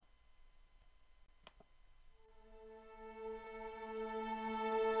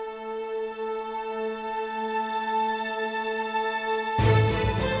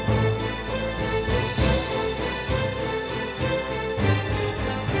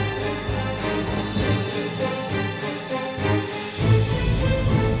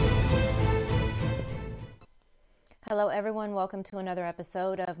everyone. Welcome to another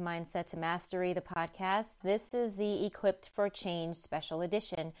episode of Mindset to Mastery, the podcast. This is the Equipped for Change special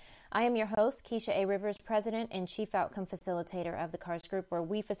edition. I am your host, Keisha A. Rivers, President and Chief Outcome Facilitator of the CARS Group, where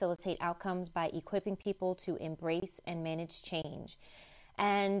we facilitate outcomes by equipping people to embrace and manage change.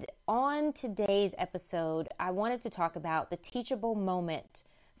 And on today's episode, I wanted to talk about the teachable moment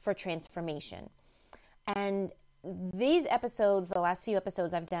for transformation. And these episodes, the last few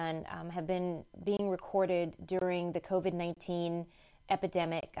episodes I've done, have been being recorded during the COVID-19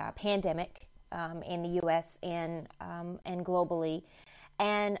 pandemic in the U.S. and globally,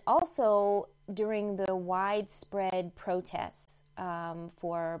 and also during the widespread protests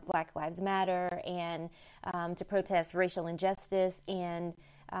for Black Lives Matter and to protest racial injustice and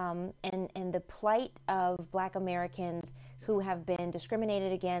the plight of Black Americans who have been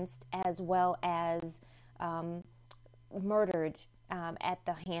discriminated against as well as murdered at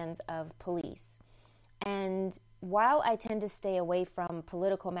the hands of police. And while I tend to stay away from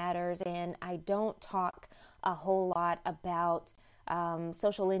political matters and I don't talk a whole lot about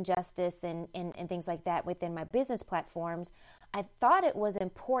social injustice and things like that within my business platforms, I thought it was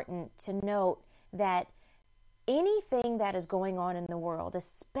important to note that anything that is going on in the world,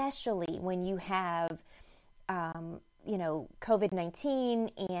 especially when you have COVID-19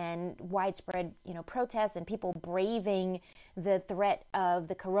 and widespread, protests and people braving the threat of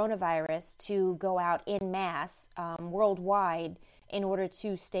the coronavirus to go out en masse worldwide in order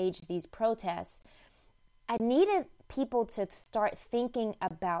to stage these protests, I needed people to start thinking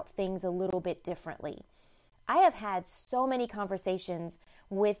about things a little bit differently. I have had so many conversations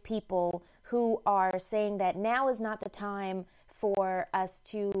with people who are saying that now is not the time for us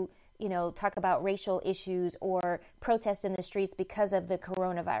to talk about racial issues or protest in the streets because of the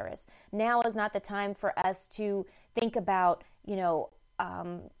coronavirus. Now is not the time for us to think about,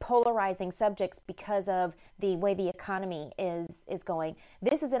 polarizing subjects because of the way the economy is going.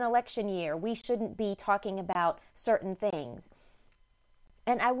 This is an election year. We shouldn't be talking about certain things.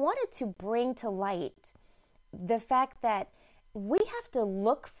 And I wanted to bring to light the fact that we have to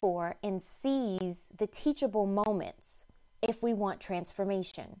look for and seize the teachable moments if we want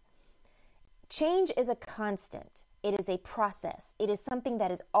transformation. Change is a constant. It is a process. It is something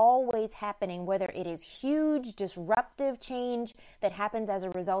that is always happening, whether it is huge, disruptive change that happens as a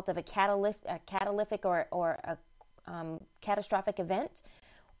result of a catalytic or a catastrophic event,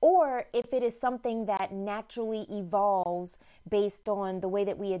 or if it is something that naturally evolves based on the way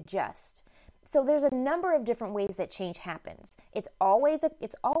that we adjust. So there's a number of different ways that change happens. It's always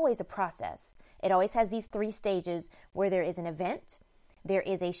a process. It always has these three stages where there is an event, there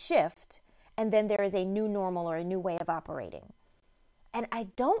is a shift, and then there is a new normal or a new way of operating. And I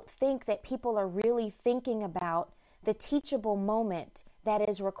don't think that people are really thinking about the teachable moment that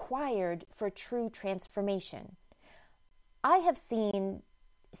is required for true transformation. I have seen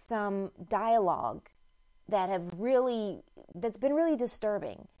some dialogue that's been really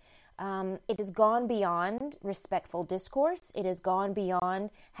disturbing. It has gone beyond respectful discourse. It has gone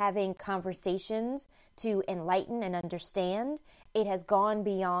beyond having conversations to enlighten and understand. It has gone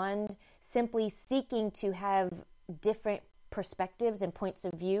beyond simply seeking to have different perspectives and points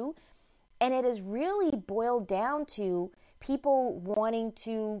of view. And it has really boiled down to people wanting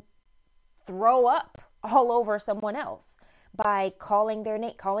to throw up all over someone else by calling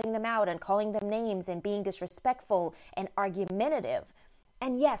them out and calling them names and being disrespectful and argumentative.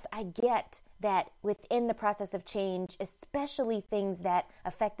 And yes, I get that within the process of change, especially things that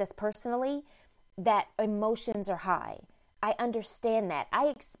affect us personally, that emotions are high. I understand that. I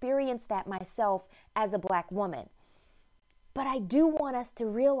experienced that myself as a Black woman. But I do want us to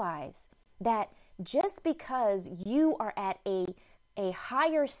realize that just because you are at a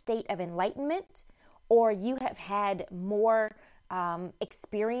higher state of enlightenment, or you have had more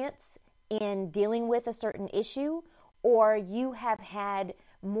experience in dealing with a certain issue, or you have had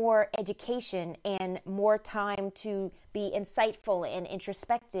more education and more time to be insightful and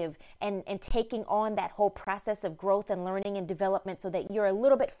introspective and taking on that whole process of growth and learning and development so that you're a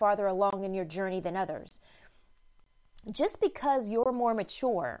little bit farther along in your journey than others. Just because you're more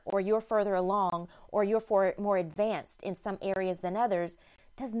mature or you're further along or you're more advanced in some areas than others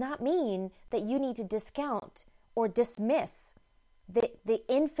does not mean that you need to discount or dismiss the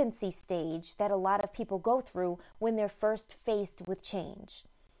infancy stage that a lot of people go through when they're first faced with change.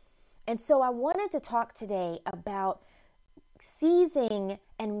 And so I wanted to talk today about seizing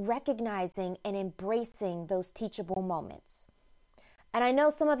and recognizing and embracing those teachable moments. And I know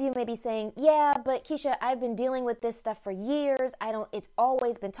some of you may be saying, yeah, but Keisha, I've been dealing with this stuff for years. It's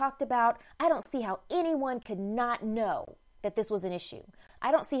always been talked about. I don't see how anyone could not know that this was an issue.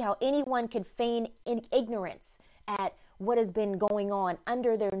 I don't see how anyone could feign ignorance at what has been going on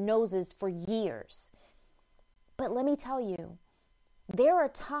under their noses for years. But let me tell you, there are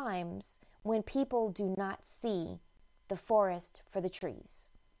times when people do not see the forest for the trees.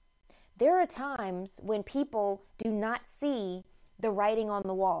 There are times when people do not see the writing on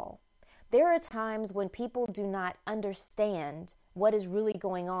the wall. There are times when people do not understand what is really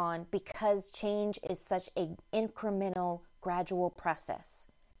going on because change is such an incremental, gradual process.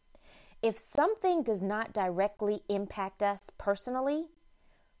 If something does not directly impact us personally,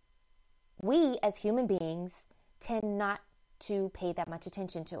 we as human beings tend not to pay that much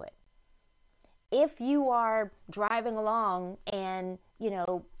attention to it. If you are driving along and,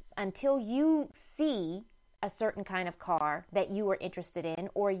 until you see a certain kind of car that you are interested in,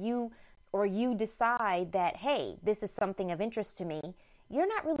 or you decide that, hey, this is something of interest to me, you're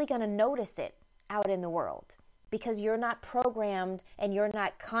not really going to notice it out in the world because you're not programmed and you're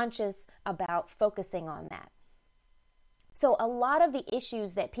not conscious about focusing on that. So a lot of the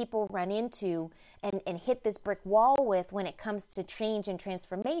issues that people run into and hit this brick wall with when it comes to change and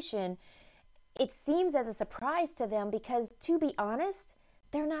transformation, it seems as a surprise to them because, to be honest,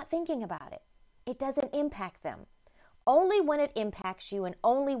 they're not thinking about it. It doesn't impact them. Only when it impacts you and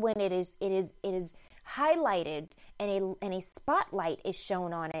only when it is highlighted and a spotlight is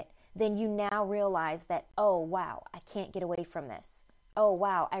shown on it, then you now realize that, oh, wow, I can't get away from this. Oh,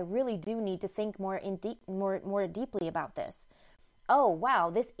 wow, I really do need to think more deeply about this. Oh, wow,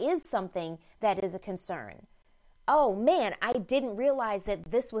 this is something that is a concern. Oh, man, I didn't realize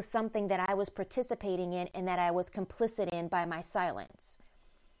that this was something that I was participating in and that I was complicit in by my silence.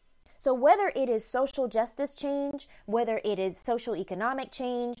 So whether it is social justice change, whether it is social economic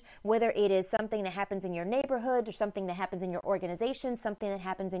change, whether it is something that happens in your neighborhood or something that happens in your organization, something that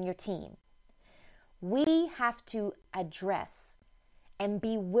happens in your team, we have to address and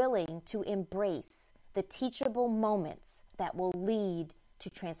be willing to embrace the teachable moments that will lead to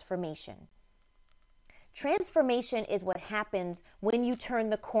transformation. Transformation is what happens when you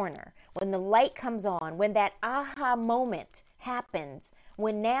turn the corner, when the light comes on, when that aha moment happens,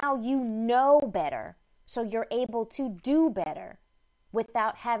 when now you know better, so you're able to do better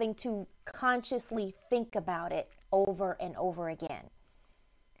without having to consciously think about it over and over again.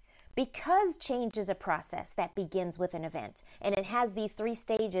 Because change is a process that begins with an event, and it has these 3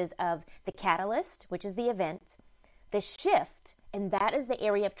 stages of the catalyst, which is the event, the shift, and that is the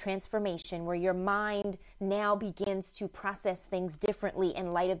area of transformation where your mind now begins to process things differently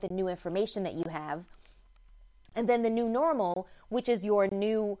in light of the new information that you have, and then the new normal, which is your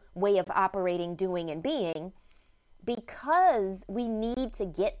new way of operating, doing, and being. Because we need to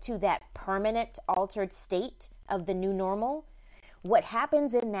get to that permanent altered state of the new normal, what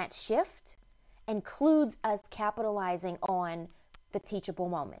happens in that shift includes us capitalizing on the teachable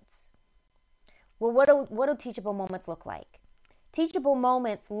moments. Well, what do teachable moments look like? Teachable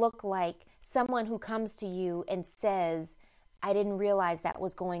moments look like someone who comes to you and says, I didn't realize that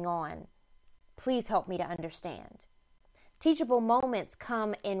was going on. Please help me to understand. Teachable moments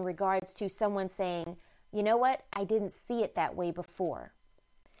come in regards to someone saying, you know what? I didn't see it that way before.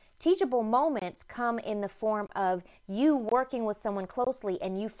 Teachable moments come in the form of you working with someone closely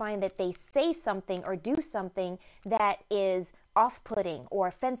and you find that they say something or do something that is off-putting or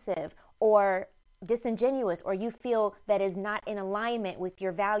offensive or disingenuous, or you feel that is not in alignment with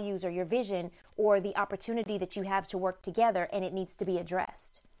your values or your vision or the opportunity that you have to work together, and it needs to be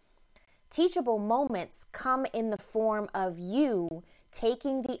addressed. Teachable moments come in the form of you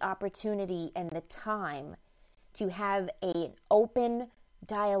taking the opportunity and the time to have an open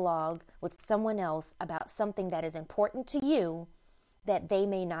dialogue with someone else about something that is important to you that they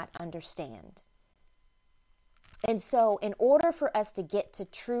may not understand. And so in order for us to get to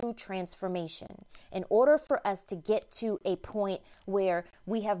true transformation, in order for us to get to a point where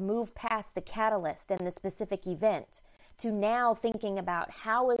we have moved past the catalyst and the specific event to now thinking about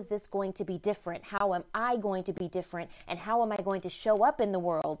how is this going to be different? How am I going to be different? And how am I going to show up in the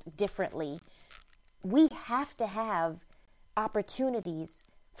world differently? We have to have opportunities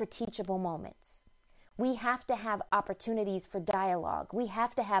for teachable moments. We have to have opportunities for dialogue. We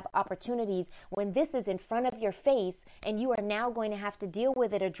have to have opportunities when this is in front of your face and you are now going to have to deal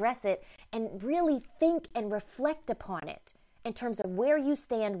with it, address it, and really think and reflect upon it in terms of where you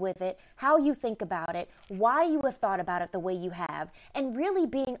stand with it, how you think about it, why you have thought about it the way you have, and really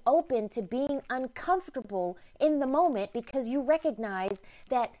being open to being uncomfortable in the moment because you recognize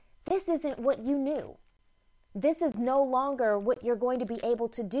that this isn't what you knew. This is no longer what you're going to be able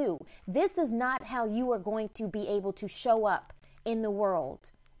to do. This is not how you are going to be able to show up in the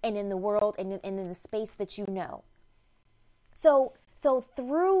world and in the space that you know. So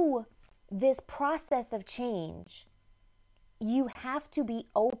through this process of change, you have to be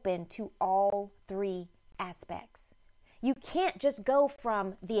open to all three aspects. You can't just go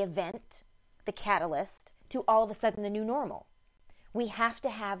from the event, the catalyst, to all of a sudden the new normal. We have to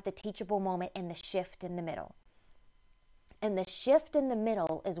have the teachable moment and the shift in the middle. And the shift in the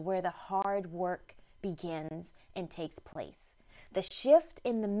middle is where the hard work begins and takes place. The shift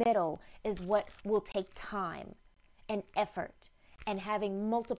in the middle is what will take time and effort and having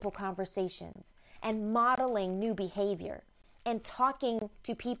multiple conversations and modeling new behavior and talking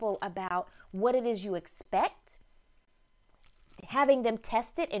to people about what it is you expect, having them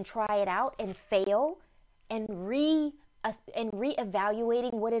test it and try it out and fail, and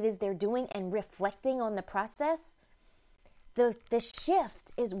reevaluating what it is they're doing and reflecting on the process. The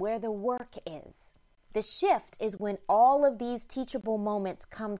shift is where the work is. The shift is when all of these teachable moments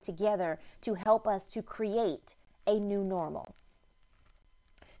come together to help us to create a new normal.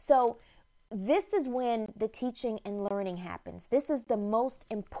 So this is when the teaching and learning happens. This is the most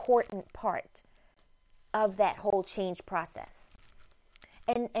important part of that whole change process.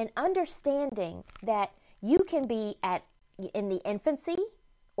 And understanding that you can be in the infancy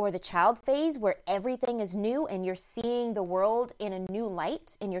or the child phase where everything is new and you're seeing the world in a new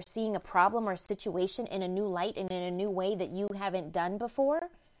light and you're seeing a problem or a situation in a new light and in a new way that you haven't done before.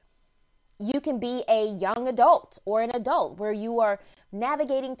 You can be a young adult or an adult where you are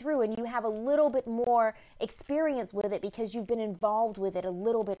navigating through and you have a little bit more experience with it because you've been involved with it a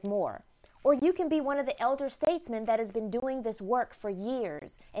little bit more. Or you can be one of the elder statesmen that has been doing this work for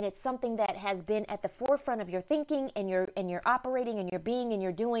years, and it's something that has been at the forefront of your thinking and your operating and your being and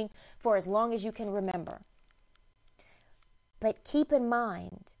your doing for as long as you can remember. But keep in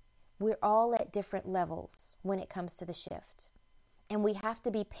mind, we're all at different levels when it comes to the shift. And we have to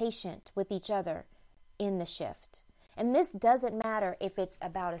be patient with each other in the shift. And this doesn't matter if it's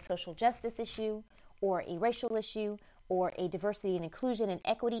about a social justice issue or a racial issue or a diversity and inclusion and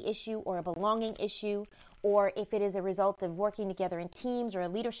equity issue or a belonging issue, or if it is a result of working together in teams or a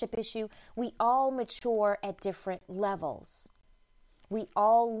leadership issue. We all mature at different levels. We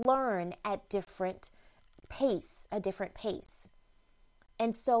all learn at a different pace.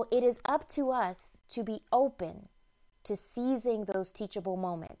 And so it is up to us to be open to seizing those teachable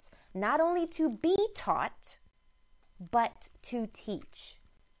moments, not only to be taught, but to teach.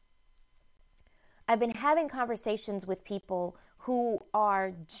 I've been having conversations with people who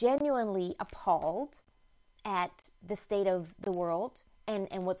are genuinely appalled at the state of the world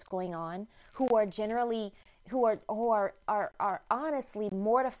and what's going on, who are honestly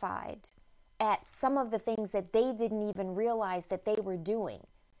mortified at some of the things that they didn't even realize that they were doing,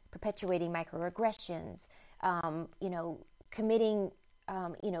 perpetuating microaggressions, committing,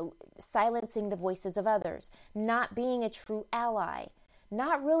 silencing the voices of others, not being a true ally,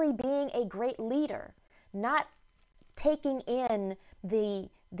 not really being a great leader, not taking in the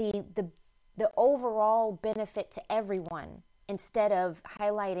overall benefit to everyone instead of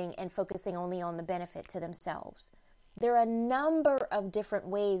highlighting and focusing only on the benefit to themselves. There are a number of different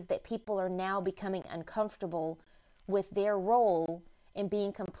ways that people are now becoming uncomfortable with their role in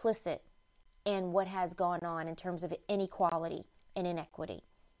being complicit in what has gone on in terms of inequality and inequity.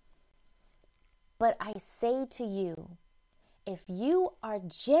 But I say to you, if you are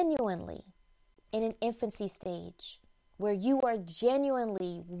genuinely in an infancy stage where you are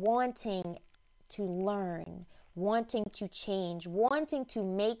genuinely wanting to learn, wanting to change, wanting to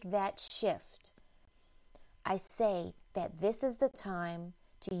make that shift, I say that this is the time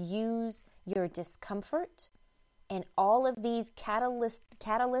to use your discomfort and all of these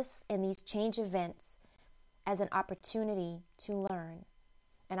catalysts and these change events as an opportunity to learn,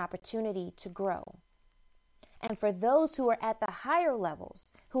 an opportunity to grow. And for those who are at the higher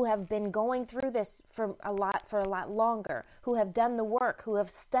levels, who have been going through this for a lot longer, who have done the work, who have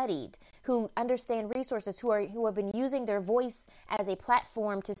studied, who understand resources, who have been using their voice as a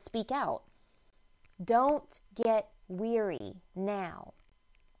platform to speak out, don't get weary now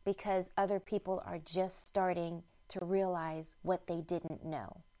because other people are just starting to realize what they didn't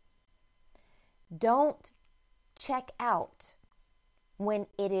know. Don't check out when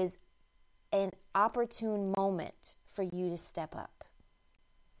it is an opportune moment for you to step up.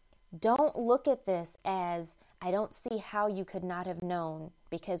 Don't look at this as, I don't see how you could not have known,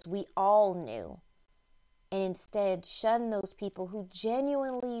 because we all knew. And instead, shun those people who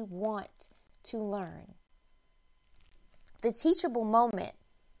genuinely want to learn. The teachable moment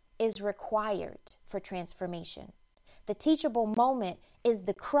is required for transformation. The teachable moment is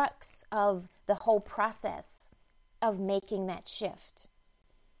the crux of the whole process of making that shift.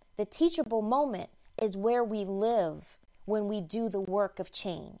 The teachable moment is where we live when we do the work of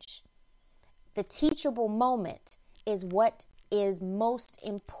change. The teachable moment is what is most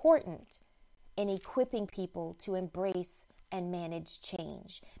important in equipping people to embrace and manage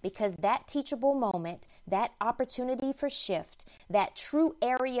change, because that teachable moment, that opportunity for shift, that true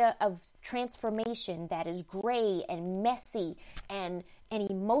area of transformation that is gray and messy and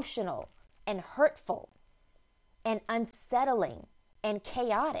emotional and hurtful and unsettling and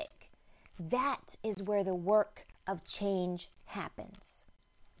chaotic, that is where the work of change happens.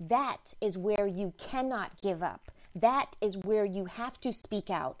 That is where you cannot give up. That is where you have to speak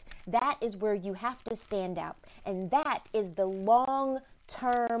out. That is where you have to stand out. And that is the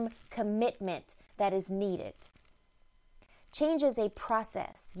long-term commitment that is needed. Change is a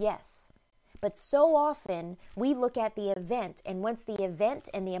process, yes. But so often we look at the event, and once the event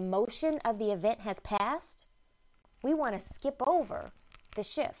and the emotion of the event has passed, we want to skip over the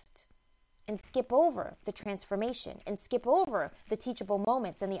shift and skip over the transformation and skip over the teachable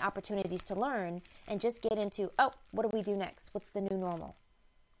moments and the opportunities to learn and just get into, oh, what do we do next? What's the new normal?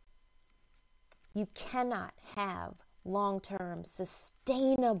 You cannot have long-term,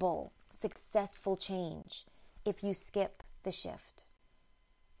 sustainable, successful change if you skip the shift.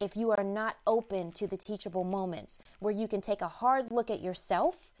 If you are not open to the teachable moments where you can take a hard look at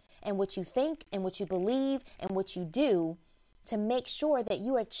yourself and what you think and what you believe and what you do, to make sure that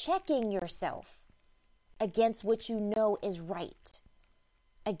you are checking yourself against what you know is right,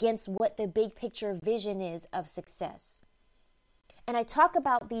 against what the big picture vision is of success. And I talk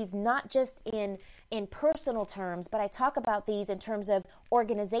about these not just in personal terms, but I talk about these in terms of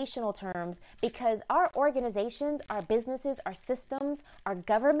organizational terms, because our organizations, our businesses, our systems, our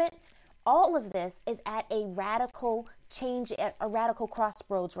government, all of this is at a radical change, at a radical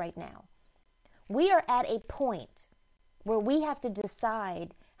crossroads right now. We are at a point where we have to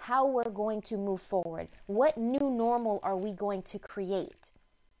decide how we're going to move forward. What new normal are we going to create?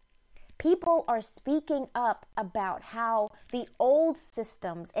 People are speaking up about how the old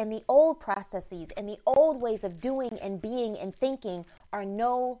systems and the old processes and the old ways of doing and being and thinking are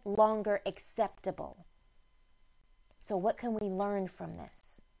no longer acceptable. So what can we learn from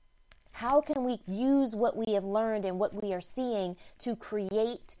this? How can we use what we have learned and what we are seeing to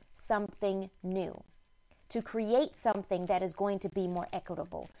create something new? To create something that is going to be more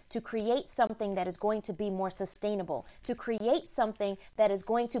equitable, to create something that is going to be more sustainable, to create something that is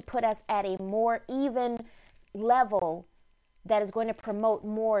going to put us at a more even level, that is going to promote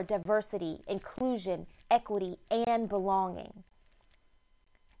more diversity, inclusion, equity, and belonging.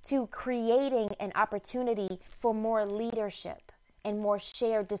 To creating an opportunity for more leadership and more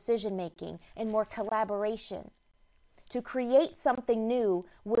shared decision making and more collaboration. To create something new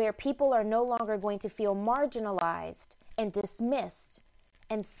where people are no longer going to feel marginalized and dismissed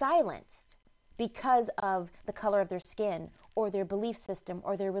and silenced because of the color of their skin or their belief system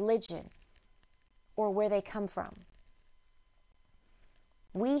or their religion or where they come from.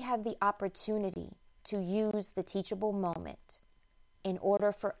 We have the opportunity to use the teachable moment in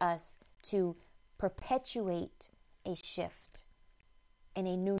order for us to perpetuate a shift and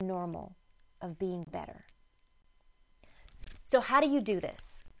a new normal of being better. So how do you do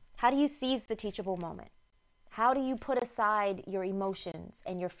this? How do you seize the teachable moment? How do you put aside your emotions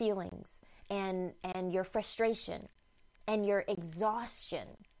and your feelings and your frustration and your exhaustion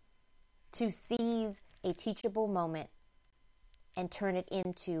to seize a teachable moment and turn it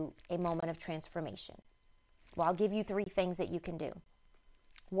into a moment of transformation? Well, I'll give you 3 things that you can do.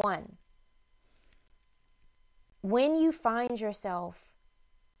 1, when you find yourself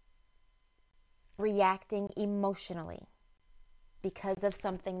reacting emotionally because of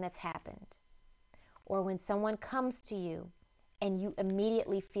something that's happened, or when someone comes to you and you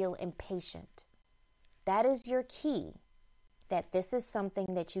immediately feel impatient, that is your key that this is something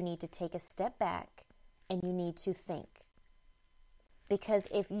that you need to take a step back and you need to think. Because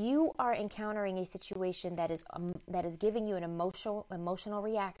if you are encountering a situation that is giving you an emotional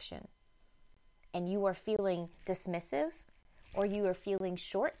reaction, and you are feeling dismissive, or you are feeling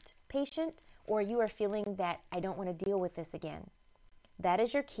short patient, or you are feeling that I don't want to deal with this again, that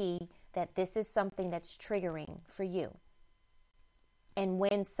is your key that this is something that's triggering for you. And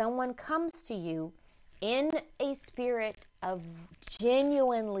when someone comes to you in a spirit of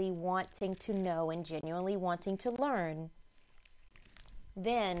genuinely wanting to know and genuinely wanting to learn,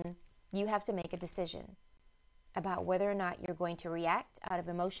 then you have to make a decision about whether or not you're going to react out of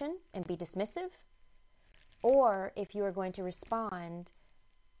emotion and be dismissive, or if you are going to respond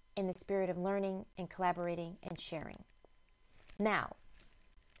in the spirit of learning and collaborating and sharing. Now,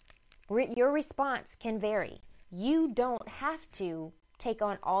 your response can vary. You don't have to take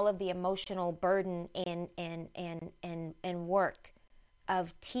on all of the emotional burden and work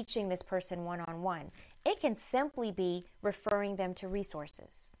of teaching this person one-on-one. It can simply be referring them to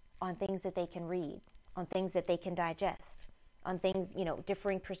resources on things that they can read, on things that they can digest, on things,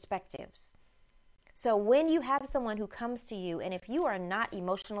 differing perspectives. So when you have someone who comes to you, and if you are not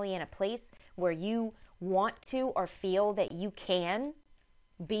emotionally in a place where you want to or feel that you can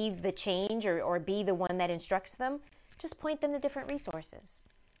be the change or be the one that instructs them, just point them to different resources.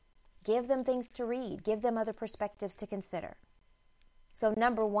 Give them things to read. Give them other perspectives to consider. So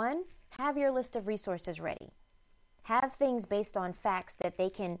number one, have your list of resources ready. Have things based on facts that they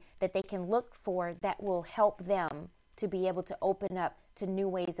can look for that will help them to be able to open up to new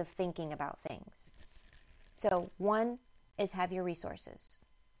ways of thinking about things. So one is have your resources.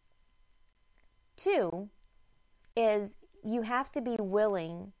 Two is you have to be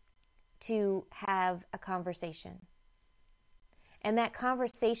willing to have a conversation. And that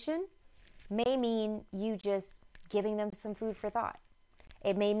conversation may mean you just giving them some food for thought.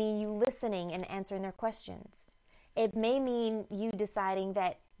 It may mean you listening and answering their questions. It may mean you deciding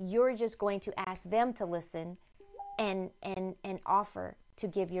that you're just going to ask them to listen and offer to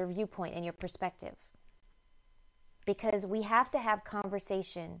give your viewpoint and your perspective. Because we have to have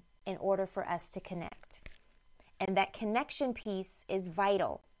conversation in order for us to connect. And that connection piece is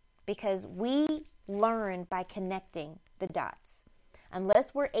vital because we learn by connecting the dots.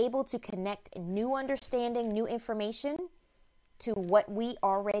 Unless we're able to connect new understanding, new information to what we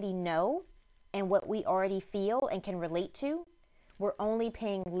already know and what we already feel and can relate to, we're only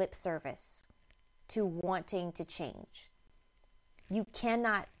paying lip service to wanting to change. You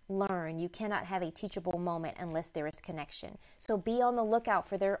cannot learn, you cannot have a teachable moment unless there is connection. So be on the lookout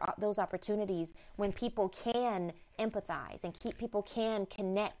for those opportunities when people can empathize and people can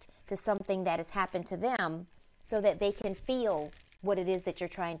connect to something that has happened to them so that they can feel what it is that you're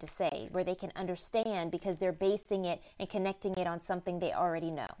trying to say, where they can understand because they're basing it and connecting it on something they already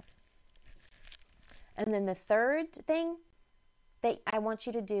know. And then the third thing that I want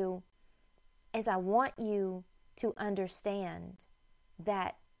you to do is I want you to understand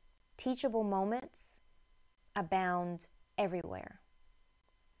that teachable moments abound everywhere.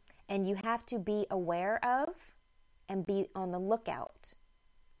 And you have to be aware of and be on the lookout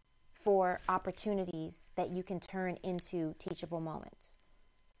for opportunities that you can turn into teachable moments.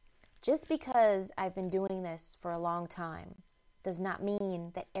 Just because I've been doing this for a long time does not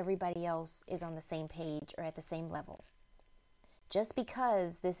mean that everybody else is on the same page or at the same level. Just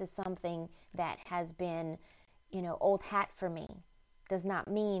because this is something that has been, old hat for me does not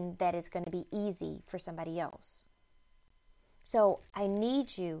mean that it's going to be easy for somebody else. So I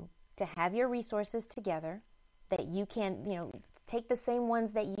need you to have your resources together that you can, take the same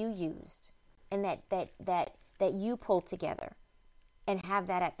ones that you used and that you pulled together and have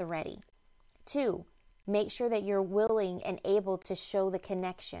that at the ready. 2, make sure that you're willing and able to show the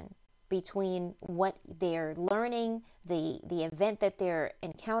connection between what they're learning, the event that they're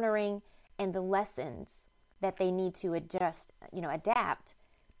encountering, and the lessons that they need to adapt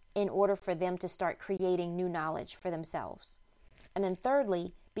in order for them to start creating new knowledge for themselves. And then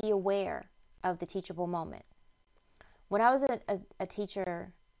thirdly, be aware of the teachable moment. When I was a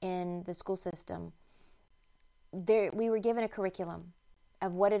teacher in the school system, we were given a curriculum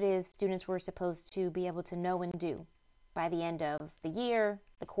of what it is students were supposed to be able to know and do by the end of the year,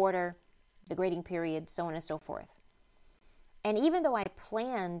 the quarter, the grading period, so on and so forth. And even though I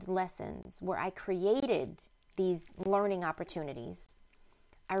planned lessons where I created these learning opportunities,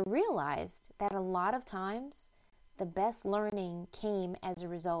 I realized that a lot of times the best learning came as a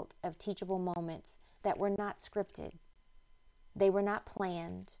result of teachable moments that were not scripted. They were not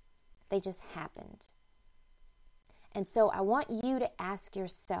planned. They just happened. And so I want you to ask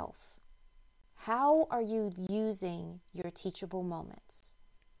yourself, how are you using your teachable moments?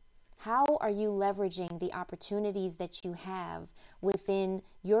 How are you leveraging the opportunities that you have within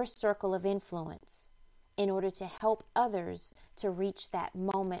your circle of influence in order to help others to reach that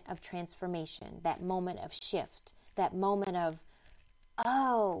moment of transformation, that moment of shift, that moment of,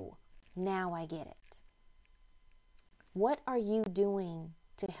 oh, now I get it? What are you doing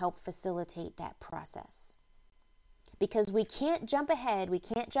to help facilitate that process? Because we can't jump ahead, we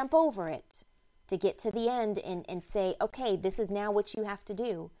can't jump over it to get to the end and say, okay, this is now what you have to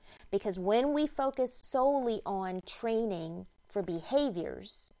do. Because when we focus solely on training for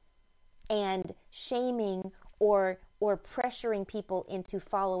behaviors and shaming or pressuring people into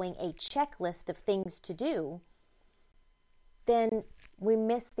following a checklist of things to do, then we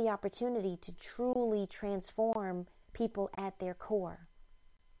miss the opportunity to truly transform people at their core.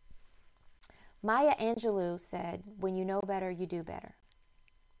 Maya Angelou said, when you know better, you do better.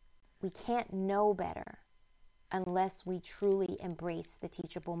 We can't know better unless we truly embrace the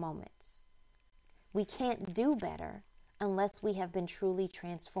teachable moments. We can't do better unless we have been truly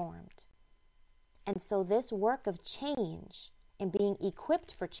transformed. And so this work of change and being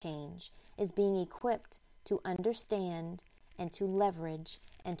equipped for change is being equipped to understand and to leverage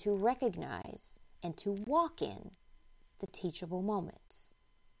and to recognize and to walk in the teachable moments.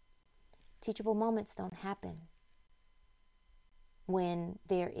 Teachable moments don't happen when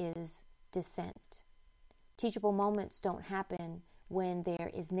there is dissent. Teachable moments don't happen when there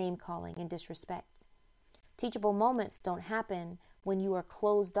is name calling and disrespect. Teachable moments don't happen when you are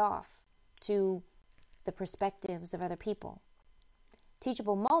closed off to the perspectives of other people.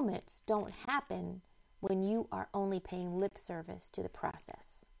 Teachable moments don't happen when you are only paying lip service to the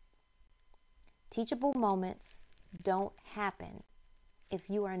process. Teachable moments don't happen if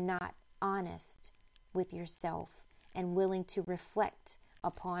you are not honest with yourself and willing to reflect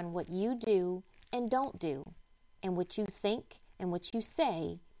upon what you do and don't do, and what you think and what you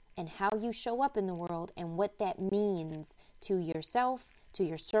say, and how you show up in the world, and what that means to yourself, to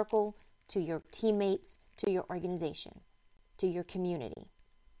your circle, to your teammates, to your organization, to your community.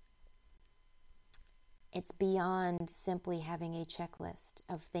 It's beyond simply having a checklist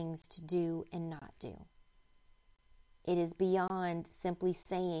of things to do and not do. It is beyond simply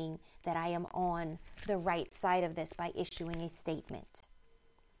saying that I am on the right side of this by issuing a statement.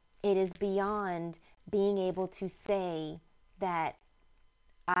 It is beyond being able to say that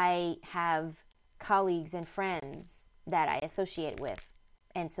I have colleagues and friends that I associate with,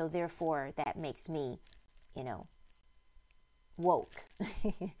 and so therefore that makes me, woke.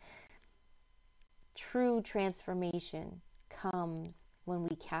 True transformation comes when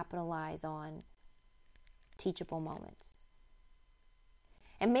we capitalize on teachable moments.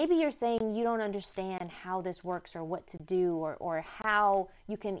 And maybe you're saying you don't understand how this works or what to do or how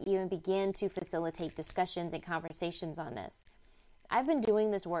you can even begin to facilitate discussions and conversations on this. I've been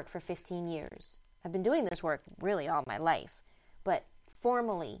doing this work for 15 years. I've been doing this work really all my life, but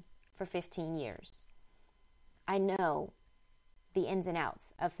formally for 15 years. I know the ins and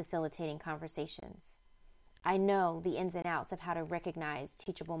outs of facilitating conversations. I know the ins and outs of how to recognize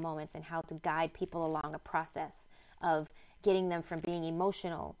teachable moments and how to guide people along a process of getting them from being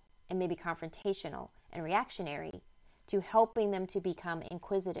emotional and maybe confrontational and reactionary to helping them to become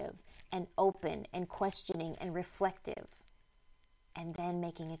inquisitive and open and questioning and reflective, and then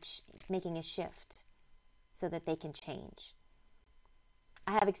making a shift so that they can change.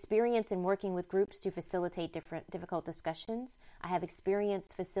 I have experience in working with groups to facilitate difficult discussions. I have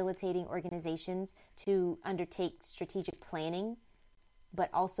experience facilitating organizations to undertake strategic planning, but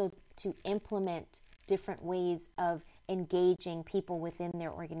also to implement different ways of engaging people within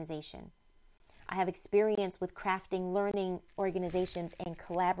their organization. I have experience with crafting learning organizations and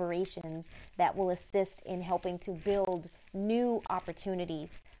collaborations that will assist in helping to build new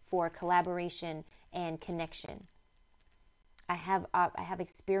opportunities for collaboration and connection. I have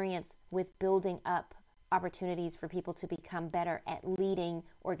experience with building up opportunities for people to become better at leading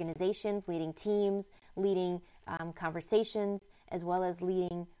organizations, leading teams, leading conversations, as well as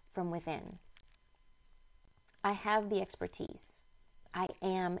leading from within. I have the expertise. I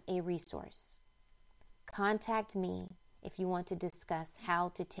am a resource. Contact me if you want to discuss how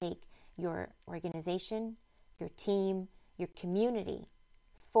to take your organization, your team, your community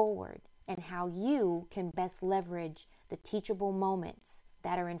forward, and how you can best leverage the teachable moments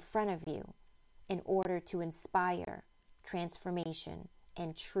that are in front of you in order to inspire transformation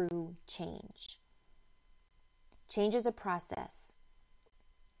and true change. Change is a process,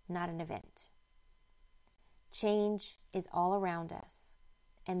 not an event. Change is all around us,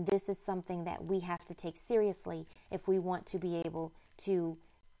 and this is something that we have to take seriously if we want to be able to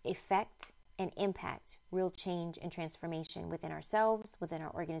effect and impact real change and transformation within ourselves, within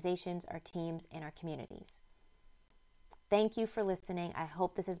our organizations, our teams, and our communities. Thank you for listening. I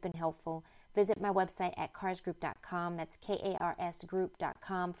hope this has been helpful. Visit my website at karsgroup.com. That's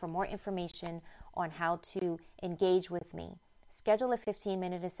karsgroup.com for more information on how to engage with me. Schedule a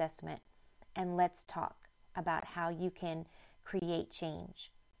 15-minute assessment, and let's talk about how you can create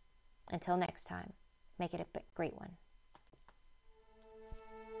change. Until next time, make it a great one.